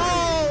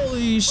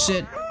 Holy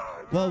shit!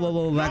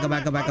 Whoa, back up.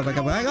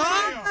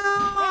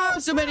 Oh,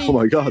 so many! Oh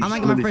my God, I'm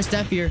like my first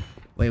step here.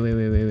 Wait,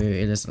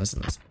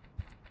 listen.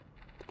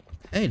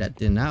 Hey, that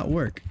did not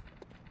work.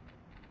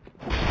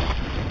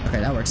 Okay,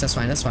 that works. That's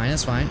fine.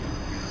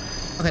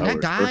 Okay,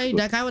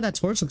 that guy with that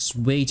torch looks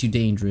way too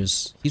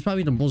dangerous. He's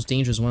probably the most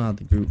dangerous one out of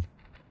the group.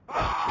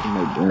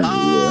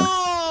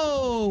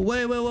 Oh!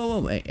 Wait.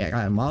 I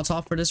got a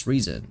Molotov for this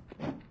reason.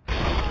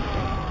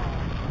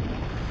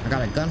 I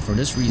got a gun for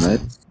this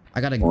reason.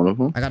 I got a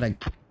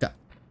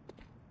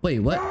Wait,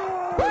 what?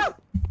 I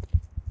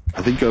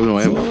think I have no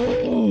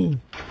ammo.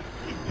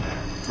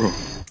 Bro.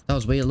 That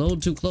was way a little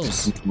too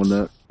close.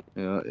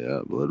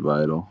 Yeah, blood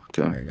vital.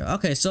 Okay. There you go.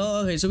 Okay,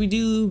 so we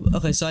do.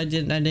 Okay, so I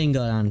didn't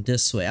go down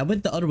this way. I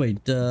went the other way.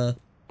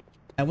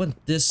 I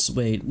went this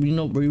way. You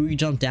know, where we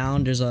jump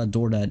down, there's a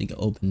door that you can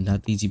open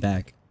that leads you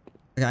back.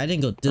 Okay, I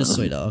didn't go this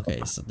way though.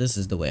 Okay, so this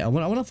is the way. I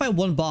want to fight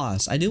one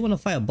boss. I do want to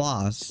fight a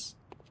boss.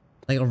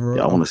 Like a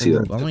yeah, I want to see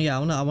that. I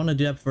want to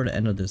do that before the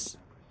end of this.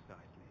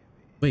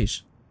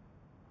 Wait.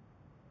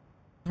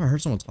 I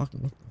heard someone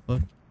talking. What the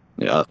fuck?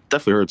 Yeah, I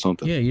definitely heard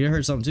something. Yeah, you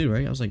heard something too,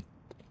 right? I was like,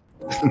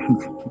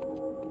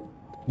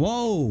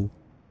 whoa.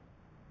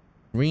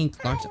 Green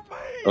clock.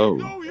 Oh.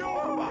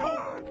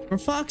 For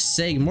fuck's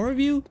sake, more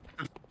of you?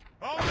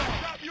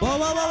 Whoa. Why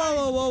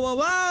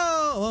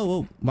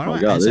oh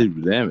my God, they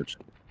do damage.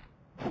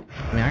 I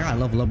mean, I gotta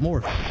level up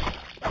more.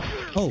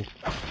 Oh.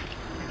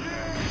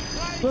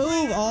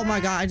 Move! Oh my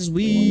God, I just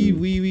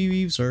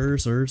weave, sir.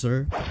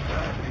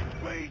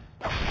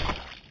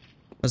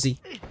 Let's see.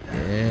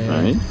 Yeah.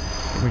 Right.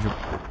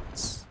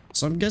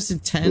 So I'm guessing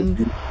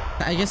 10.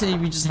 I guess if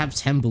you just have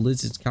 10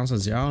 bullets, it counts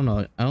as 0. I don't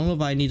know. I don't know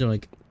if I need to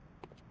like.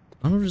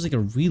 I don't know if there's like a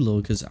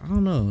reload because I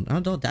don't know. I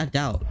don't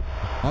doubt.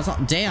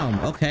 Molotov. Damn.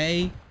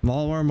 Okay.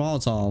 More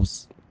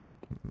Molotovs.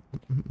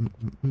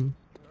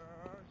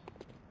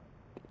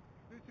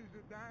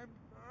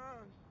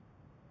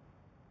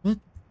 What?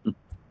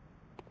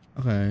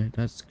 Okay,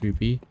 that's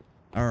creepy.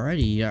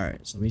 Alrighty.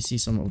 Alright. So let me see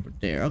some over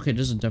there. Okay,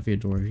 there's definitely a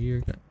door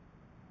here.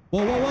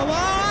 Whoa!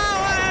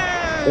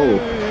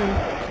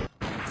 Oh.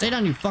 Stay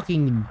down, you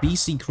fucking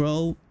BC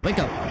crow. Wake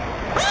up.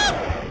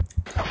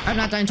 I'm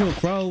not dying to a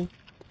crow.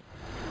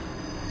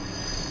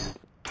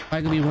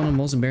 Probably gonna be one of the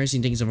most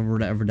embarrassing things I've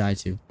ever died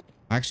to.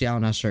 Actually,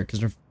 I'm not sure,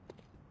 because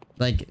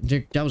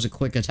that was a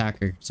quick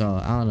attacker, so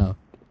I don't know.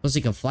 Was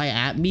he gonna fly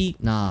at me?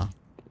 Nah,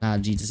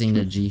 G, this ain't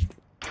a G.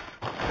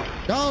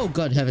 Oh,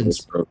 good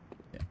heavens.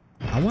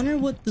 I wonder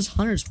what this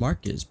hunter's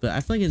mark is, but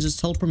I feel like it's just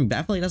teleporting back.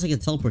 I feel like that's like a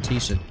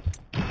teleportation.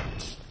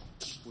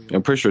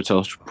 I'm pretty sure it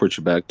teleports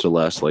you back to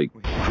last, like,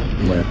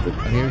 left. Oh,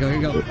 here we go, here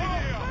we go.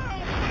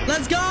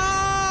 Let's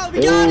go!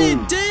 We got it!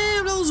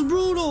 Damn, that was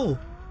brutal!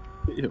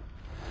 Did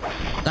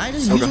I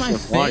just use my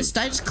fist?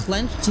 Did I just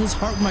clench his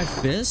heart with my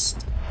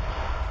fist?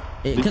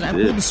 Because I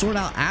pulled the sword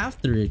out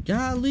after it.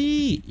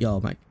 Golly! Yo,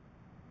 my...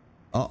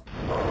 Oh.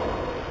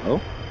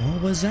 Oh?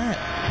 What was that?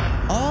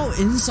 Oh,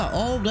 inside.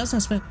 Oh, that's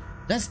not spec.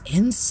 That's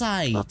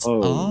insight.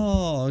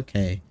 Oh,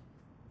 okay.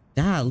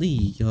 Golly,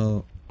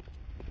 yo.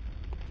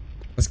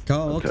 Let's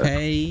go.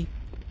 Okay.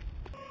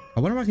 I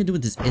wonder what I can do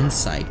with this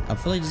insight. I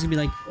feel like this is gonna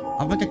be like, I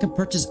feel like I could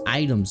purchase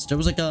items. There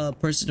was a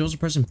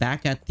person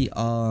back at the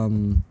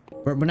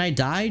when I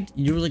died,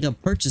 you were like a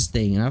purchase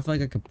thing, and I feel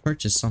like I could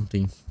purchase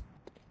something.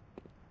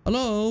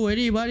 Hello,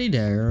 anybody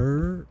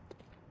there?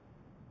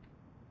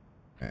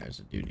 There's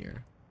a dude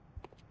here.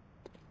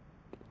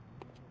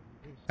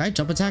 Can I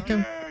jump attack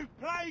him?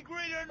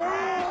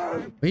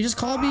 Wait, he just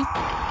called me?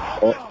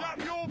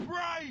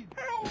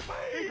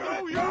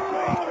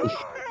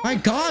 My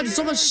God, there's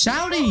so much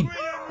shouting!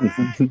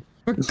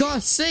 For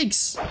God's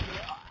sakes!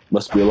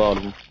 Must be a lot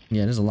of them.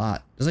 Yeah, there's a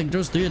lot.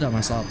 There's 3 of them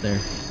I saw up there.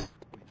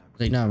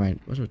 Like, no, right.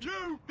 What's with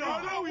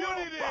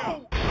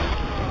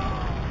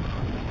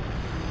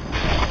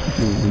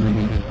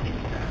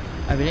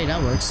I mean, hey,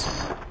 that works.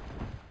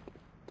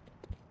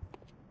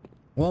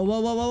 Whoa, whoa,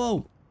 whoa, whoa,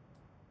 whoa.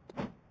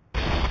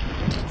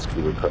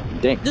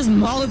 Dang. Just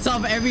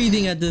Molotov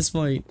everything at this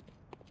point.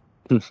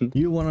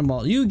 You want them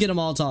all. You get a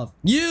Molotov.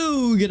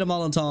 You get a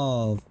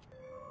Molotov.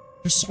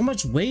 There's so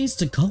much ways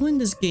to go in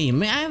this game. I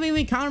mean, I haven't even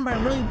encountered my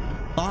really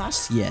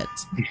boss yet.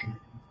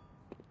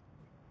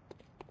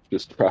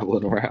 Just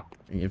traveling around.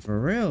 Yeah, for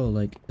real.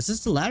 Like, is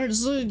this the ladder? This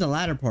is like the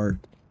ladder part.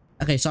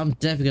 Okay, so I'm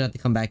definitely gonna have to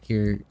come back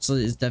here. So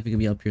it's definitely gonna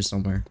be up here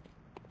somewhere.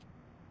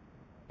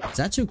 Is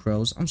that 2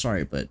 crows? I'm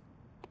sorry, but...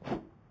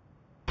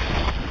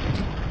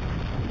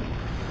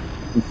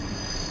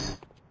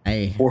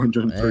 Hey.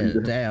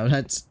 430. Damn,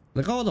 that's...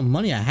 Look at all the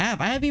money I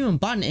have. I haven't even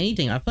bought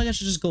anything. I feel like I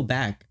should just go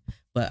back.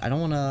 But I don't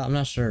want to... I'm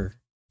not sure.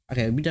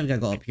 Okay, we definitely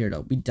gotta go up here,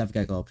 though. We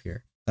definitely gotta go up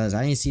here. Because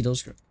I didn't see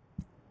those...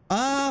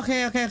 Oh,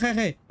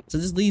 okay. So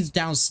this leads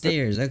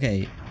downstairs.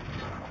 Okay.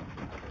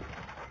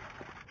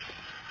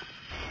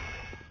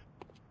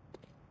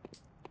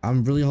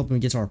 I'm really hoping we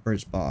get to our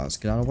first boss.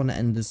 Because I don't want to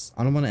end this...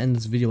 I don't want to end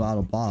this video out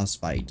of boss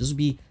fight. This would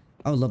be...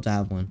 I would love to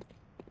have one.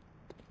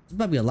 There's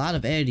about to be a lot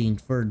of editing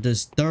for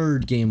this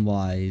 3rd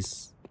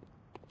game-wise.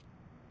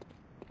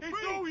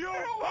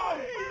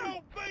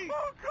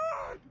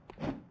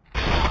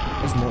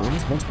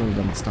 There's multiple of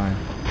them this time.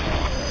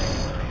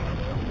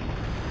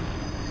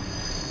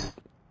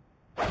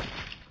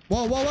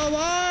 Whoa, whoa, whoa,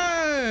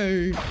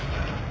 whoa!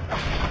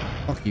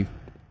 Fuck you.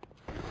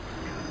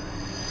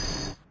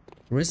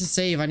 Where's the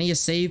save? I need a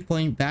save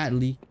point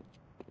badly.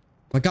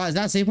 My God, is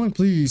that a save point?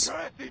 Please.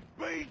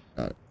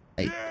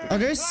 Hey. Oh,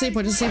 there's a save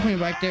point. There's a save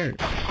point right there.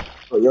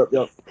 Oh,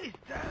 yep.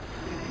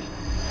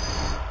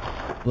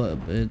 What?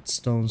 It's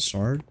stone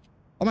shard?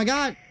 Oh my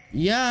God!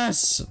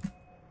 Yes!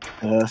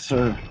 Yes,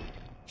 sir.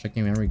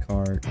 Checking memory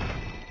card.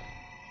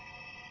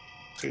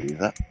 See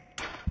that?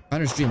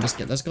 100 stream.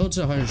 Let's go to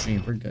 100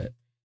 stream. We're good.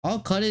 I'll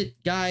cut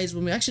it, guys.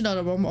 When we actually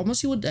I'm gonna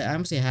see what I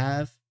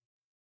have,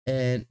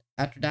 and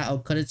after that, I'll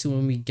cut it to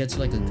when we get to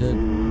like a good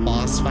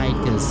boss fight.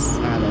 Cause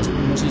I don't know, it's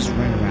mostly just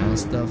running around and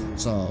stuff.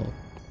 So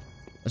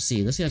let's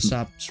see our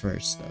shops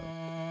first, though.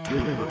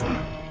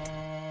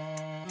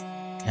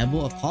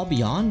 Pebble, a call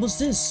beyond. What's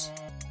this?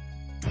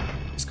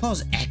 This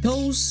calls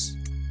echoes,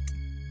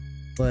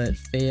 but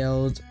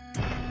failed.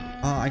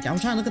 I'm trying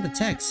to look at the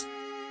text,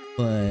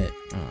 but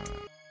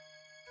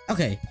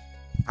okay.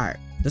 All right,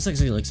 this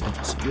actually looks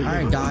interesting. All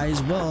right,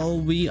 guys.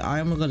 Well,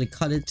 I'm gonna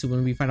cut it to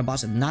when we find a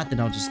boss. If not, then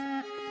I'll just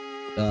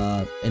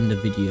end the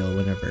video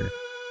whenever.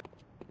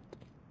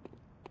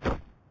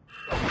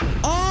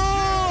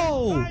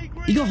 Oh,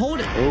 you can hold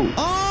it.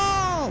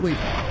 Oh, wait.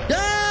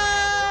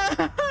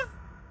 Ah!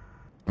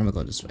 I'm gonna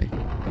go this way.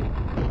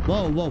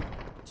 Whoa.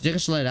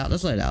 Let's let it out.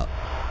 Let's let it out.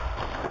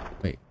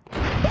 Wait.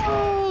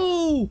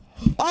 Oh,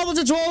 it's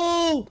a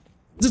troll.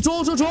 It's a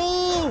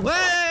troll.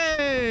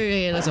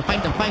 Hey, let's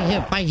fight him.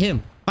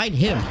 Fight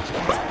him.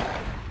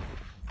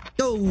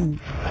 Go. No,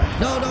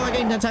 I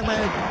getting attacked by...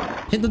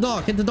 Hit the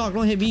dog.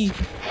 Don't hit me.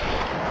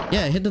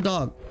 Yeah, hit the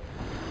dog.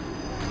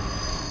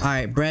 All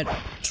right, Brett.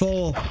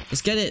 Troll.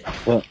 Let's get it.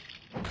 What?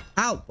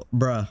 Out,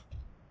 bruh.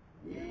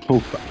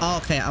 Oh.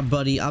 Okay,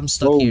 buddy. I'm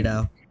stuck here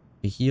now.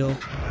 We heal.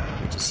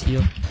 We just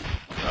heal.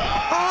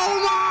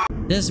 Oh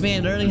my! This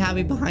man literally had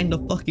me behind the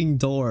fucking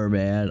door,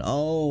 man.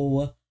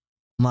 Oh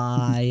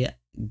my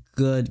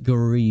good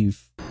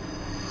grief.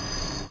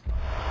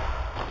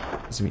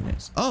 This is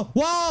nice. Oh,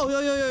 whoa!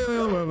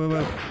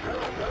 Yo.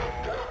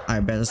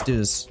 Alright, man, let's do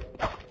this.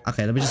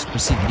 Okay, let me just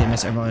proceed to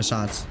miss everyone's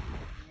shots.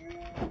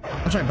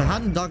 I'm sorry, but how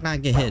did the dog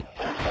not get hit?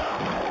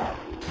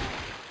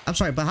 I'm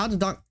sorry, but how did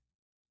the dog...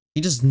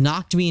 He just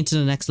knocked me into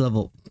the next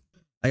level.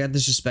 I got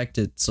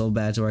disrespected so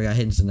bad to where I got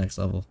hit into the next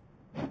level.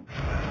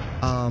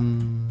 I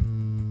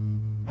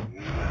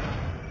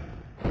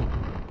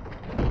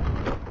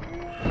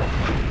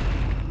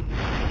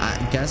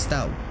guess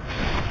that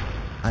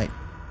I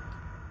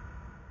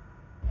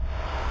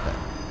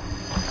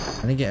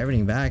didn't get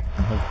everything back.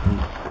 I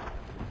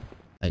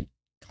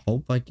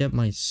hope I get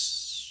my.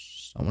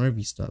 I wonder if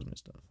he still has my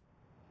stuff.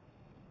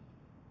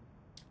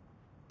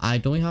 I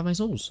don't even have my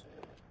souls.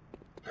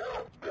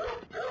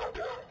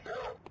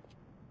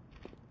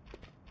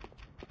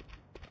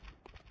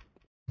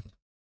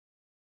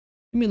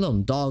 Leave me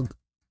alone, dog.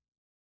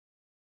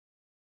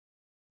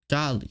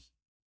 Golly,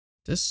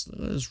 this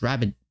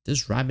rabbit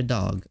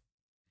dog.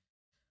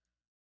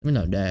 Give me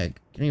no dag.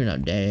 Give me no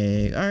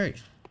dag. All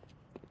right,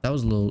 that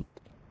was a little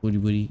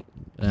woody.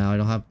 Now I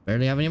don't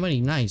barely have any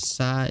money. Nice.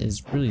 That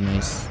is really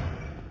nice.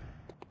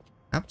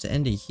 I have to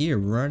end it here.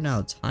 We're running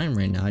out of time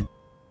right now. I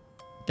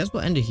guess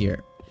we'll end it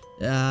here.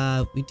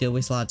 We did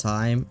waste a lot of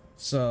time.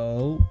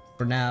 So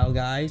for now,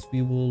 guys,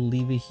 we will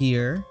leave it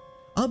here.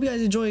 I hope you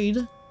guys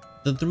enjoyed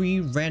the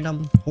 3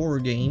 random horror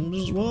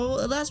games. Well,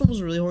 the last one was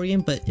a really horror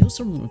game, but it was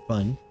some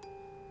fun.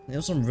 It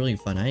was some really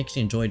fun. I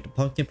actually enjoyed the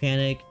Pumpkin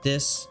Panic,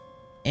 this,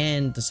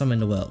 and the Summon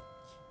the Well.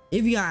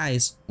 If you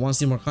guys want to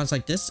see more content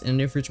like this in the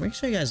near future, make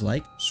sure you guys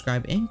like,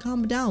 subscribe, and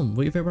comment down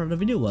what your favorite part of the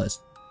video was.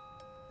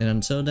 And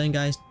until then,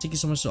 guys, thank you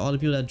so much to all the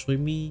people that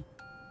joined me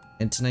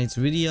in tonight's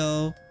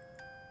video.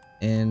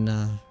 And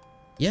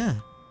yeah,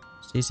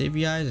 stay safe,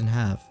 you guys, and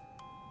have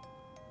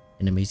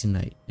an amazing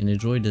night. And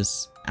enjoy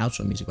this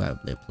outro music while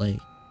I play.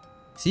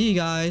 See you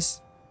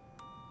guys.